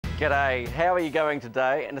G'day, how are you going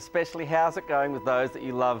today? And especially, how's it going with those that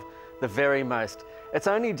you love the very most? It's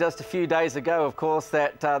only just a few days ago, of course,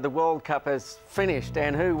 that the World Cup has finished.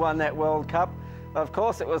 And who won that World Cup? Of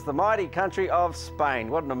course, it was the mighty country of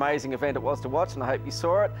Spain. What an amazing event it was to watch, and I hope you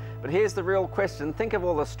saw it. But here's the real question. Think of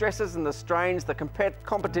all the stresses and the strains, the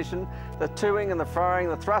competition, the toing and the throwing,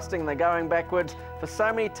 the thrusting and the going backwards. For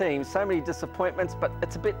so many teams, so many disappointments, but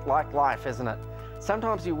it's a bit like life, isn't it?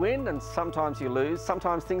 Sometimes you win and sometimes you lose.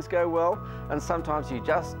 Sometimes things go well and sometimes you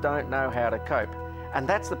just don't know how to cope. And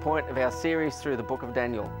that's the point of our series through the book of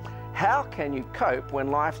Daniel. How can you cope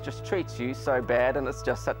when life just treats you so bad and it's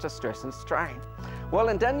just such a stress and strain? Well,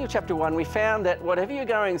 in Daniel chapter 1, we found that whatever you're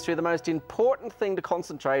going through, the most important thing to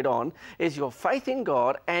concentrate on is your faith in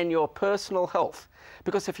God and your personal health.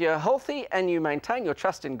 Because if you're healthy and you maintain your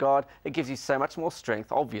trust in God, it gives you so much more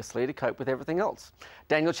strength, obviously, to cope with everything else.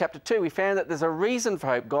 Daniel chapter 2, we found that there's a reason for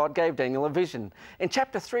hope. God gave Daniel a vision. In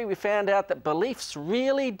chapter 3, we found out that beliefs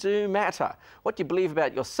really do matter. What you believe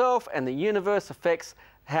about yourself and the universe affects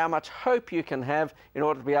how much hope you can have in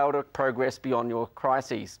order to be able to progress beyond your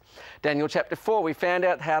crises. Daniel chapter 4, we found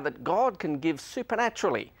out how that God can give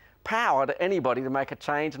supernaturally power to anybody to make a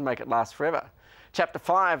change and make it last forever. Chapter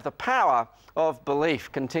 5, the power of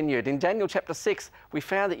belief continued. In Daniel chapter 6, we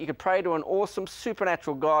found that you could pray to an awesome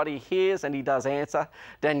supernatural God. He hears and he does answer.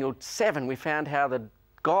 Daniel 7, we found how the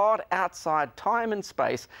God outside time and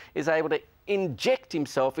space is able to inject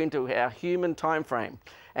himself into our human time frame.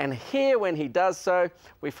 And here, when he does so,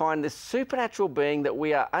 we find this supernatural being that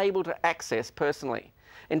we are able to access personally.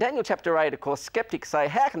 In Daniel chapter 8, of course, skeptics say,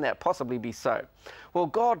 how can that possibly be so? Well,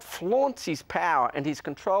 God flaunts his power and his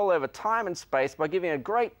control over time and space by giving a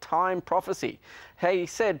great time prophecy. He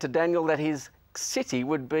said to Daniel that his city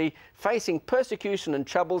would be facing persecution and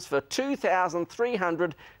troubles for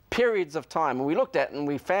 2,300 periods of time. And we looked at and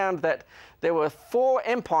we found that there were 4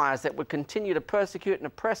 empires that would continue to persecute and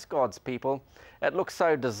oppress God's people. It looked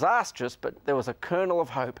so disastrous, but there was a kernel of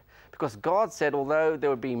hope, because God said although there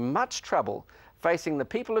would be much trouble facing the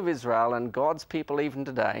people of Israel and God's people even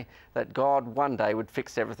today, that God one day would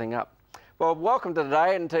fix everything up. Well, welcome to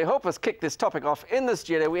today, and to help us kick this topic off in the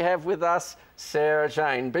studio, we have with us Sarah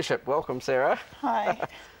Jane Bishop. Welcome, Sarah. Hi.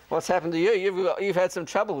 What's happened to you? You've had some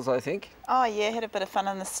troubles, I think. Oh yeah, had a bit of fun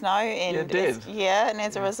in the snow, and you did. And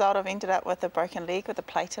as a result, I've ended up with a broken leg with a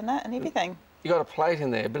plate in it and everything. You got a plate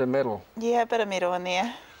in there, a bit of metal. Yeah, a bit of metal in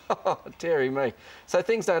there. Oh, dearie me. So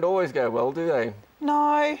things don't always go well, do they?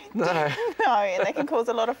 No. No. No, and they can cause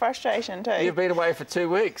a lot of frustration too. You've been away for 2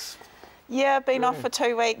 weeks. Yeah, been off for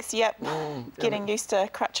 2 weeks. Yep. Getting used to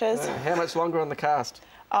crutches. How much longer on the cast?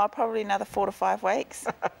 Oh, probably another 4 to 5 weeks.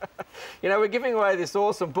 You know, we're giving away this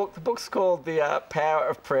awesome book. The book's called The Power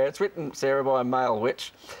of Prayer. It's written, Sarah, by a male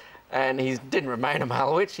witch. And he didn't remain a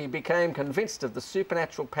male witch. He became convinced of the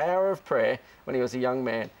supernatural power of prayer when he was a young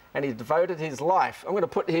man. And he devoted his life. I'm going to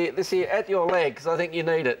put this here at your leg, because I think you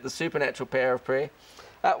need it, the supernatural power of prayer.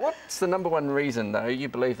 What's the #1 reason, though, you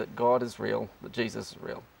believe that God is real, that Jesus is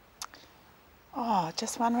real? Oh,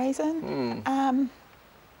 just one reason?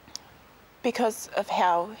 Because of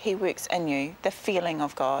how he works in you, the feeling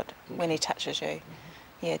of God when he touches you.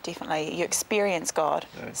 Yeah, definitely. You experience God.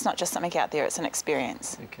 Okay. It's not just something out there, it's an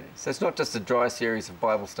experience. Okay, so it's not just a dry series of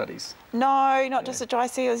Bible studies? No, not just a dry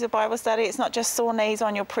series of Bible study. It's not just sore knees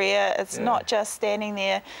on your prayer. It's not just standing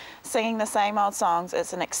there singing the same old songs.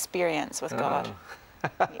 It's an experience with God.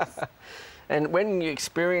 Yes. And when you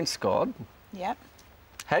experience God,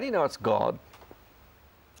 how do you know it's God?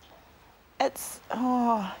 It's,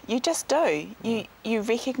 you just do. You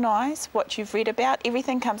recognise what you've read about.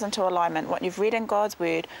 Everything comes into alignment. What you've read in God's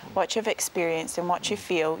Word, what you've experienced and what you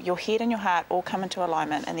feel, your head and your heart all come into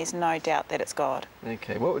alignment, and there's no doubt that it's God.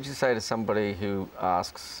 Okay, what would you say to somebody who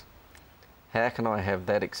asks, how can I have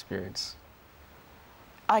that experience?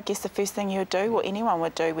 I guess the first thing you would do, or anyone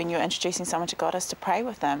would do when you're introducing someone to God, is to pray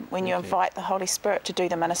with them. When you invite the Holy Spirit to do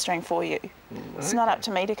the ministering for you. It's not up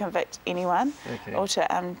to me to convict anyone or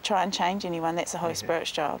to try and change anyone. That's the Holy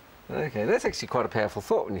Spirit's job. Okay, that's actually quite a powerful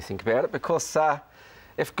thought when you think about it, because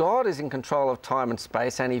if God is in control of time and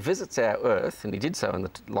space and he visits our earth, and he did so in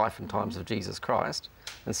the life and times of Jesus Christ,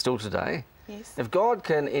 and still today, if God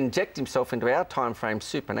can inject himself into our time frame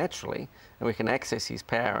supernaturally, and we can access his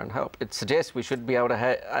power and help, it suggests we should be able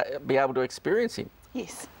to experience him.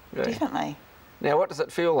 Yes, definitely. Now, what does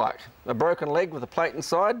it feel like? A broken leg with a plate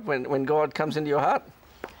inside when God comes into your heart?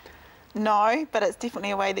 No, but it's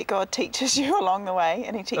definitely a way that God teaches you along the way,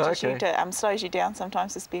 and he teaches you to, slows you down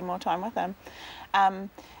sometimes to spend more time with him.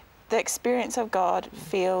 The experience of God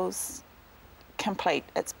feels complete.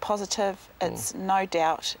 It's positive, it's no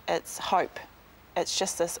doubt, it's hope. it's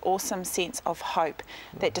just this awesome sense of hope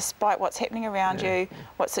that despite what's happening around you,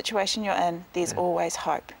 what situation you're in, there's always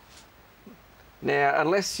hope. Now,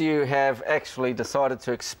 unless you have actually decided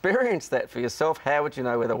to experience that for yourself, how would you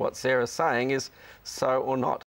know whether what Sarah's saying is so or not?